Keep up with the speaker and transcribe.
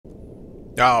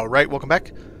Alright, welcome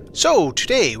back. So,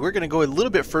 today we're going to go a little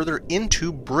bit further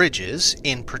into bridges.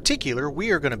 In particular,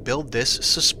 we are going to build this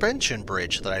suspension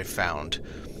bridge that I found.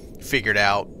 Figured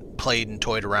out, played and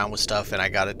toyed around with stuff, and I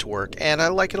got it to work, and I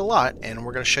like it a lot, and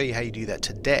we're going to show you how you do that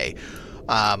today.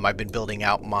 I've been building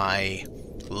out my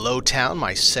low town,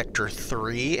 my Sector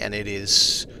 3, and it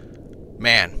is,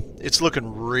 man, it's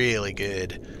looking really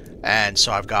good. And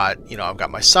so I've got, I've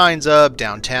got my signs up,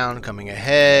 downtown coming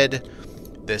ahead.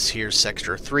 This here's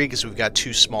Sector 3 because we've got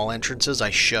two small entrances. I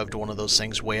shoved one of those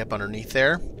things way up underneath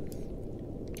there.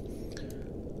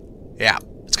 Yeah,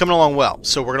 it's coming along well.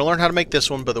 So we're going to learn how to make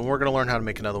this one, but then we're going to learn how to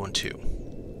make another one too.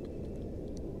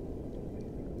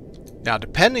 Now,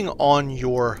 depending on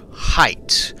your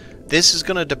height, this is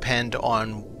going to depend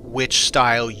on which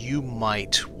style you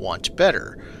might want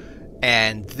better.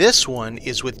 And this one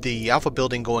is with the alpha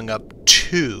building going up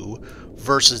 2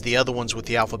 versus the other ones with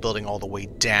the alpha building all the way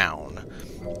down.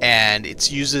 And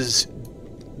it uses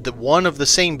the one of the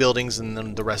same buildings and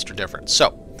then the rest are different.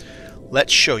 So,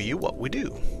 let's show you what we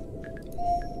do.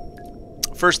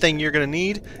 First thing you're going to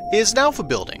need is an alpha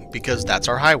building because that's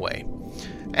our highway.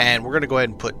 And we're going to go ahead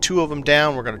and put 2 of them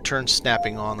down. We're going to turn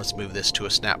snapping on. Let's move this to a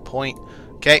snap point.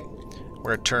 Okay,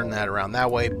 we're going to turn that around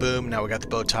that way. Boom, now we got the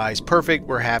bow ties. Perfect,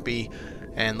 we're happy.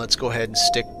 And let's go ahead and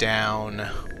stick down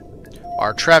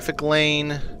our traffic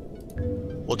lane.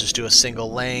 We'll just do a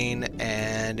single lane,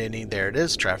 and there it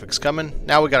is, traffic's coming.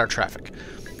 Now we got our traffic.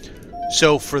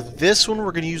 So for this one,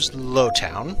 we're going to use low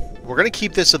town. We're going to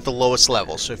keep this at the lowest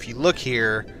level. So if you look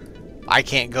here, I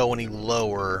can't go any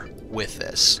lower with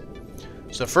this.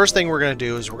 So the first thing we're going to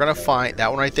do is we're going to find that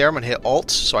one right there. I'm going to hit Alt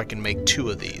so I can make 2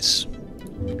 of these.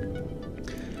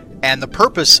 And the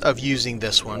purpose of using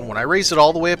this one, when I raise it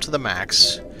all the way up to the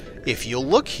max, if you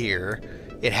look here,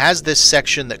 it has this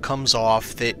section that comes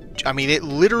off that, I mean, it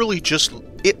literally just,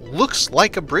 it looks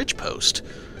like a bridge post.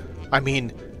 I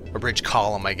mean, a bridge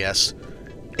column, I guess.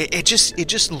 It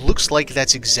just looks like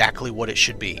that's exactly what it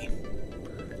should be.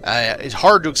 It's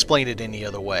hard to explain it any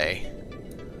other way.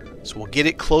 So we'll get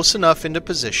it close enough into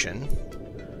position.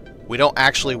 We don't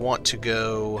actually want to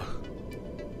go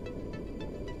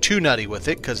too nutty with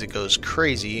it because it goes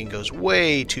crazy and goes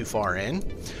way too far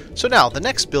in. So now the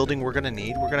next building we're going to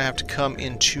need, we're going to have to come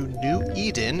into New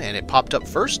Eden, and it popped up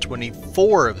first. We need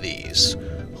 4 of these.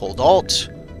 Hold Alt,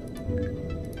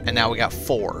 and now we got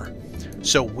 4.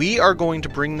 So we are going to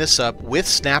bring this up with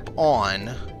Snap on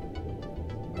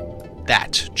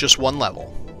that, just 1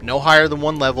 level. No higher than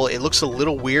 1 level. It looks a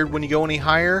little weird when you go any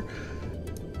higher.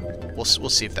 We'll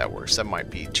see if that works. That might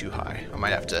be too high. I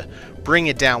might have to bring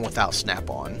it down without Snap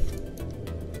on.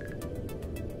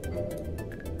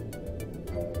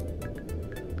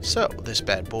 So, this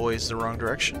bad boy is the wrong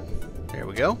direction. There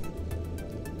we go.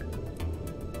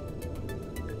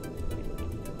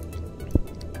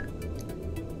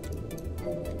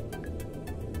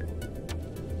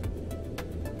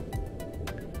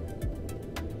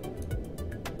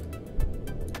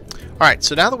 Alright,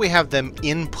 so now that we have them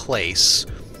in place,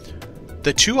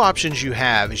 the 2 options you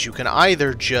have is you can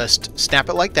either just snap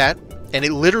it like that, and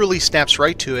it literally snaps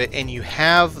right to it, and you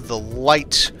have the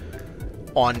light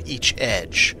on each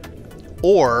edge.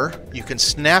 Or you can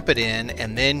snap it in,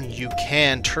 and then you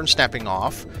can turn snapping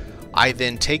off. I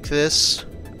then take this,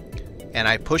 and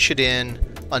I push it in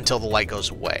until the light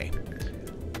goes away.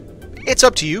 It's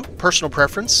up to you, personal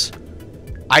preference.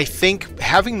 I think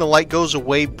having the light goes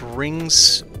away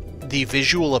brings the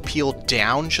visual appeal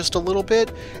down just a little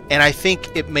bit, and I think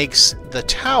it makes the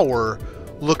tower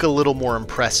look a little more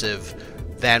impressive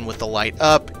than with the light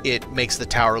up. It makes the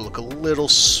tower look a little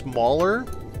smaller,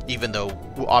 even though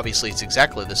obviously it's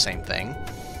exactly the same thing.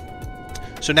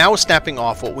 So now with snapping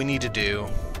off, what we need to do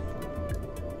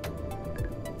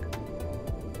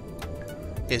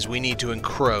is we need to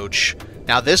encroach.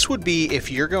 Now this would be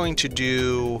if you're going to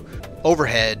do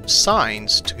overhead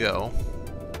signs to go.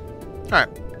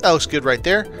 Alright, that looks good right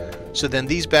there. So then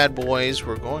these bad boys,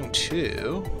 we're going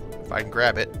to, if I can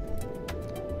grab it.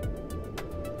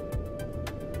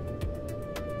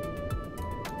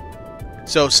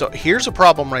 So here's a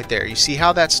problem right there. You see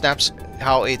how that snaps,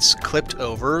 how it's clipped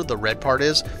over, the red part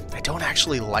is? I don't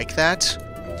actually like that.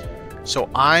 So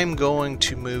I'm going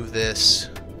to move this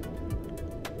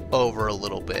over a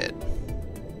little bit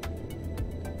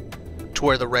to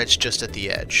where the red's just at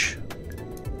the edge.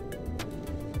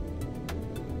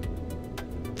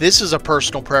 This is a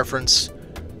personal preference.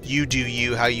 You do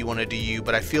you, how you want to do you,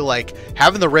 but I feel like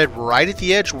having the red right at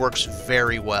the edge works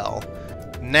very well.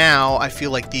 Now, I feel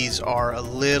like these are a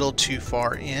little too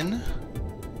far in.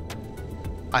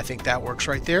 I think that works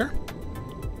right there.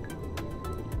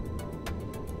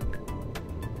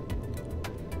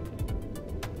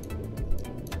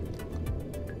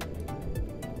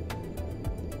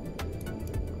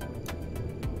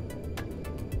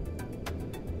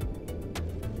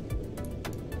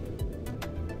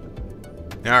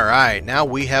 Alright, now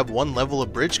we have one level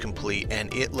of bridge complete,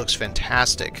 and it looks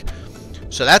fantastic.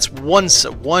 So that's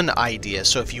one idea.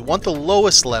 So if you want the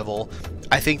lowest level,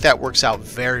 I think that works out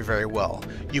very, very well.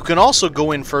 You can also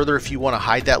go in further if you want to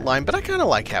hide that line, but I kind of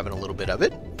like having a little bit of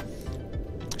it.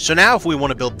 So now if we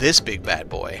want to build this big bad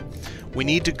boy, we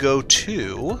need to go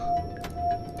to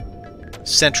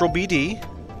Central BD,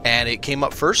 and it came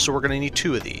up first, so we're going to need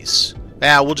 2 of these.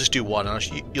 We'll just do 1,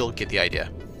 you'll get the idea.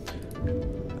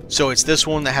 So it's this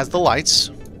one that has the lights.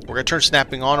 We're going to turn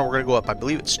snapping on, and we're going to go up. I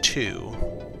believe it's 2.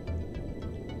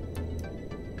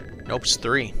 Nope, it's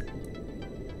 3.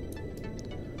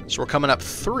 So we're coming up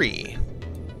 3.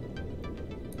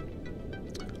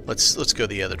 Let's go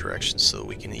the other direction so that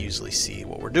we can easily see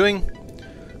what we're doing.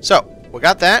 So we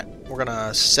got that. We're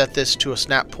gonna set this to a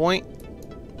snap point.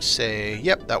 Say,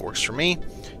 yep, that works for me.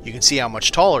 You can see how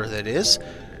much taller that is.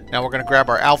 Now we're gonna grab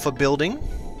our alpha building,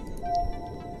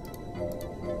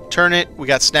 turn it. We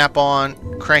got snap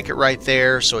on. Crank it right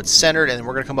there so it's centered, and then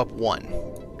we're gonna come up 1.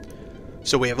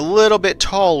 So we have a little bit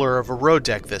taller of a road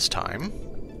deck this time.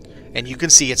 And you can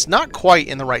see it's not quite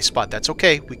in the right spot. That's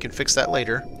okay. We can fix that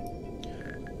later.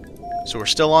 So we're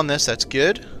still on this. That's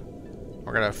good.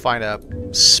 We're going to find a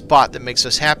spot that makes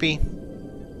us happy.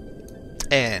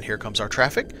 And here comes our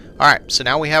traffic. Alright, so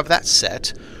now we have that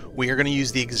set. We are going to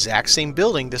use the exact same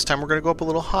building. This time we're going to go up a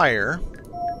little higher.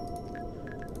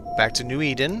 Back to New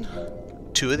Eden.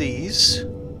 2 of these.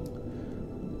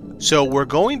 So we're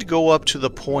going to go up to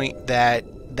the point that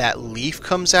that leaf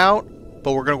comes out,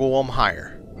 but we're going to go one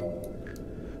higher.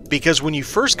 Because when you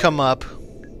first come up,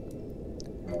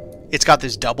 it's got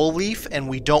this double leaf, and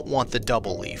we don't want the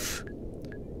double leaf.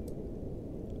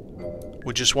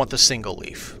 We just want the single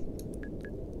leaf.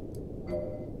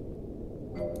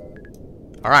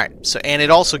 Alright, so and it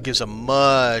also gives a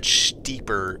much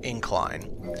steeper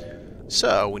incline.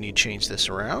 So we need to change this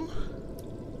around.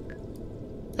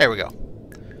 There we go.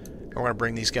 And we're going to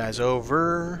bring these guys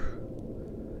over.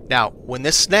 Now, when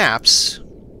this snaps,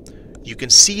 you can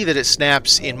see that it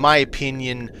snaps, in my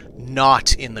opinion,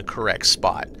 not in the correct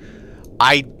spot.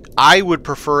 I would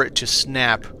prefer it to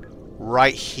snap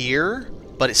right here,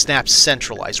 but it snaps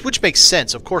centralized, which makes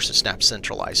sense. Of course it snaps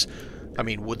centralized. I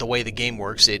mean, with the way the game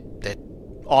works, that's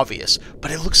obvious.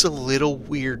 But it looks a little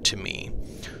weird to me.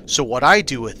 So what I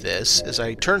do with this is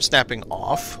I turn snapping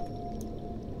off.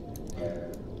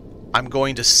 I'm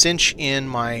going to cinch in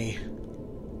my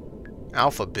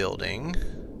alpha building.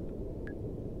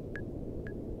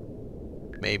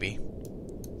 Maybe.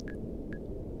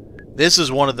 This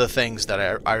is one of the things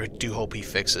that I do hope he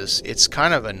fixes. It's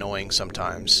kind of annoying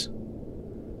sometimes.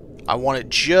 I want it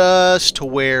just to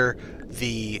where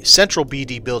the central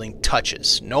BD building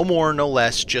touches. No more, no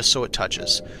less, just so it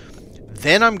touches.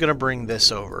 Then I'm going to bring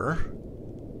this over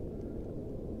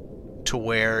to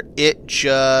where it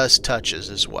just touches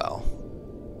as well.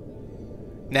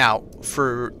 Now,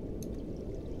 for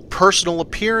personal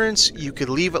appearance, you could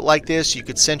leave it like this. You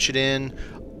could cinch it in.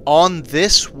 On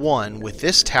this one, with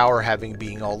this tower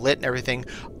being all lit and everything,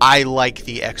 I like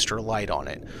the extra light on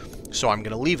it. So I'm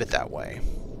going to leave it that way.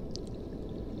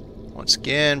 Once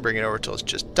again, bring it over till it's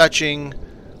just touching.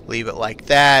 Leave it like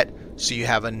that. So you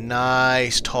have a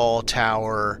nice tall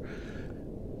tower.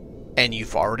 And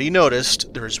you've already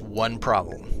noticed there's one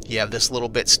problem. You have this little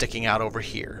bit sticking out over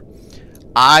here.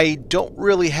 I don't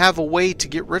really have a way to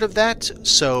get rid of that,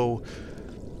 so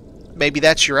maybe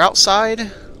that's your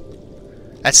outside.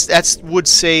 That's would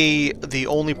say the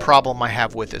only problem I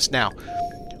have with this. Now,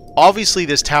 obviously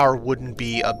this tower wouldn't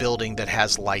be a building that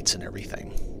has lights and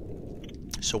everything.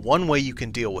 So one way you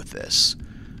can deal with this,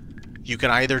 you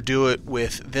can either do it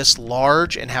with this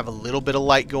large and have a little bit of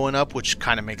light going up, which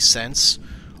kind of makes sense,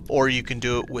 or you can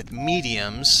do it with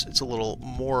mediums. It's a little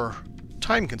more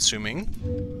time consuming.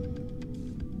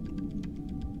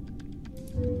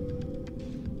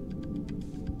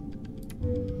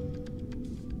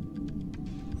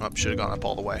 Oh, should have gone up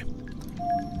all the way.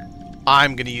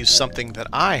 I'm going to use something that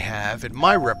I have in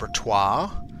my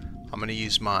repertoire. I'm going to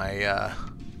use my...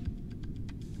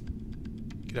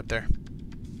 get up there.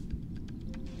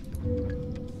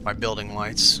 My building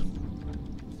lights.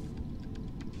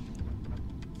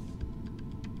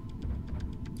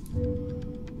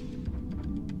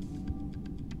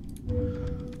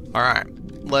 Alright,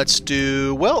 let's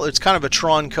do... Well, it's kind of a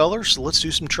Tron color, so let's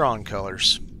do some Tron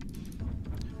colors.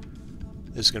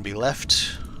 This is going to be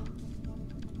left.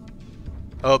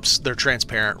 Oops, they're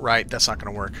transparent. Right, that's not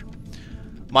going to work.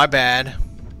 My bad.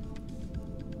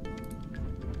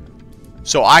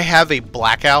 So I have a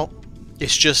blackout.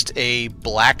 It's just a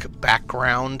black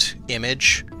background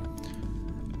image.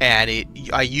 And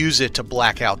I use it to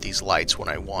black out these lights when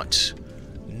I want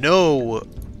no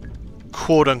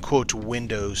quote-unquote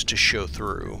windows to show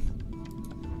through.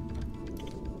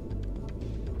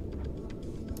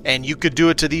 And you could do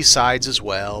it to these sides as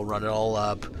well, run it all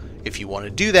up if you want to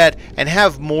do that, and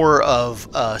have more of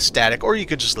static, or you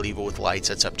could just leave it with lights.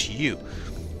 That's up to you.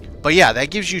 But yeah, that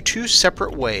gives you two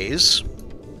separate ways.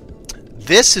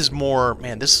 This is more,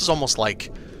 man, this is almost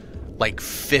like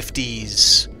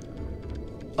 50s,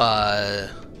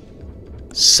 not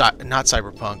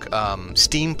cyberpunk,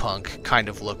 steampunk kind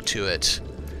of look to it.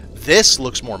 This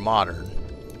looks more modern,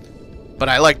 but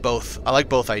I like both. I like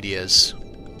both ideas.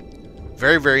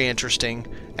 Very, very interesting,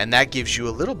 and that gives you a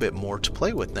little bit more to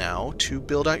play with now to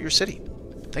build out your city.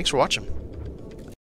 Thanks for watching.